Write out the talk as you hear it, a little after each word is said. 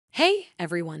Hey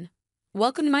everyone!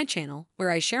 Welcome to my channel where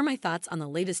I share my thoughts on the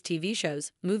latest TV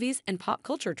shows, movies, and pop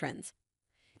culture trends.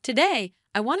 Today,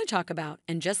 I want to talk about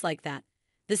And Just Like That,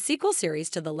 the sequel series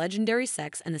to the legendary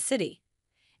Sex and the City,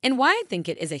 and why I think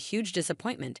it is a huge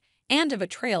disappointment and a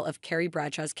betrayal of Carrie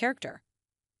Bradshaw's character.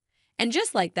 And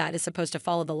Just Like That is supposed to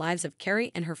follow the lives of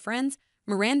Carrie and her friends,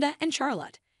 Miranda and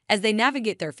Charlotte, as they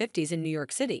navigate their 50s in New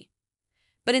York City.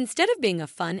 But instead of being a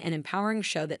fun and empowering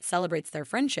show that celebrates their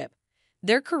friendship,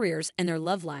 their careers, and their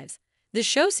love lives, the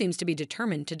show seems to be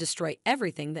determined to destroy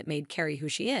everything that made Carrie who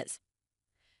she is.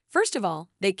 First of all,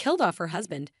 they killed off her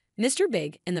husband, Mr.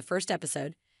 Big, in the first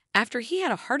episode after he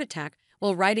had a heart attack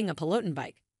while riding a peloton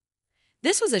bike.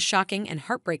 This was a shocking and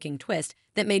heartbreaking twist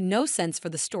that made no sense for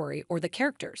the story or the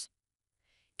characters.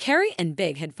 Carrie and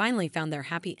Big had finally found their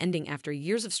happy ending after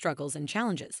years of struggles and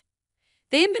challenges.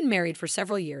 They had been married for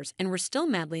several years and were still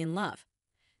madly in love.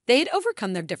 They had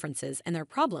overcome their differences and their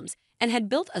problems and had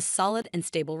built a solid and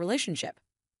stable relationship.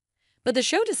 But the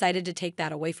show decided to take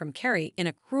that away from Carrie in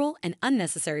a cruel and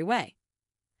unnecessary way.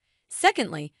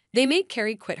 Secondly, they made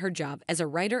Carrie quit her job as a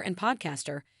writer and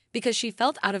podcaster because she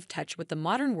felt out of touch with the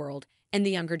modern world and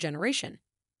the younger generation.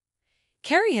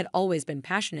 Carrie had always been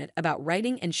passionate about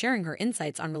writing and sharing her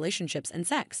insights on relationships and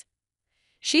sex.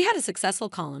 She had a successful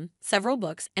column, several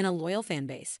books, and a loyal fan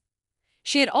base.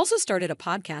 She had also started a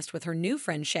podcast with her new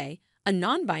friend Shay, a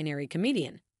non-binary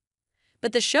comedian.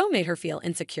 But the show made her feel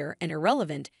insecure and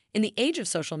irrelevant in the age of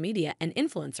social media and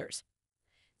influencers.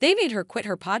 They made her quit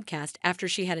her podcast after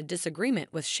she had a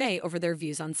disagreement with Shay over their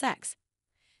views on sex.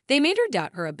 They made her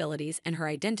doubt her abilities and her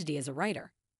identity as a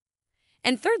writer.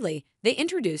 And thirdly, they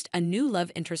introduced a new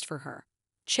love interest for her,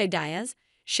 Che Diaz,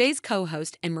 Shay's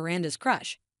co-host and Miranda's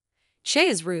crush. Che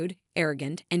is rude,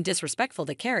 arrogant, and disrespectful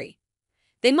to Carrie.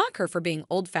 They mock her for being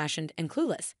old-fashioned and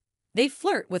clueless. They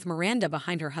flirt with Miranda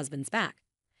behind her husband's back.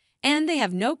 And they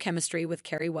have no chemistry with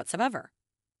Carrie whatsoever.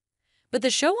 But the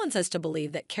show wants us to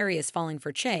believe that Carrie is falling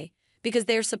for Che because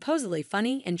they are supposedly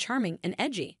funny and charming and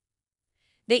edgy.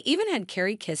 They even had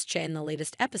Carrie kiss Che in the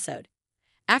latest episode,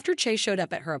 after Che showed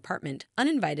up at her apartment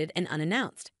uninvited and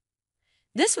unannounced.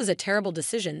 This was a terrible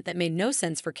decision that made no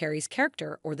sense for Carrie's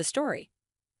character or the story.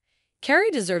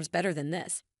 Carrie deserves better than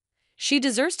this. She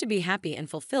deserves to be happy and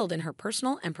fulfilled in her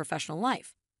personal and professional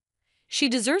life. She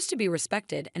deserves to be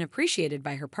respected and appreciated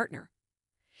by her partner.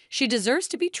 She deserves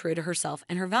to be true to herself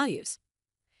and her values.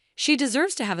 She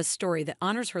deserves to have a story that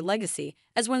honors her legacy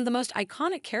as one of the most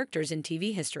iconic characters in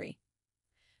TV history.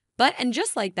 But And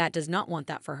Just Like That does not want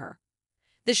that for her.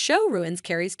 The show ruins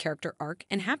Carrie's character arc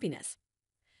and happiness.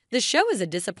 The show is a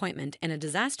disappointment and a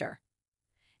disaster.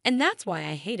 And that's why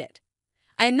I hate it.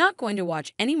 I am not going to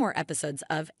watch any more episodes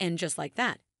of And Just Like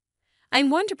That. I am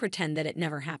going to pretend that it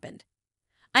never happened.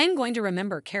 I am going to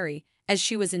remember Carrie as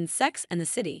she was in Sex and the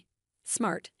City,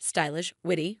 smart, stylish,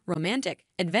 witty, romantic,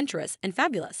 adventurous, and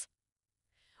fabulous.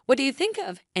 What do you think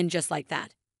of And Just Like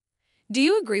That? Do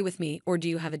you agree with me or do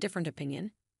you have a different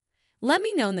opinion? Let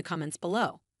me know in the comments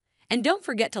below. And don't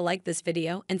forget to like this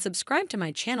video and subscribe to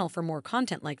my channel for more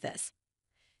content like this.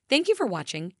 Thank you for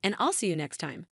watching, and I'll see you next time.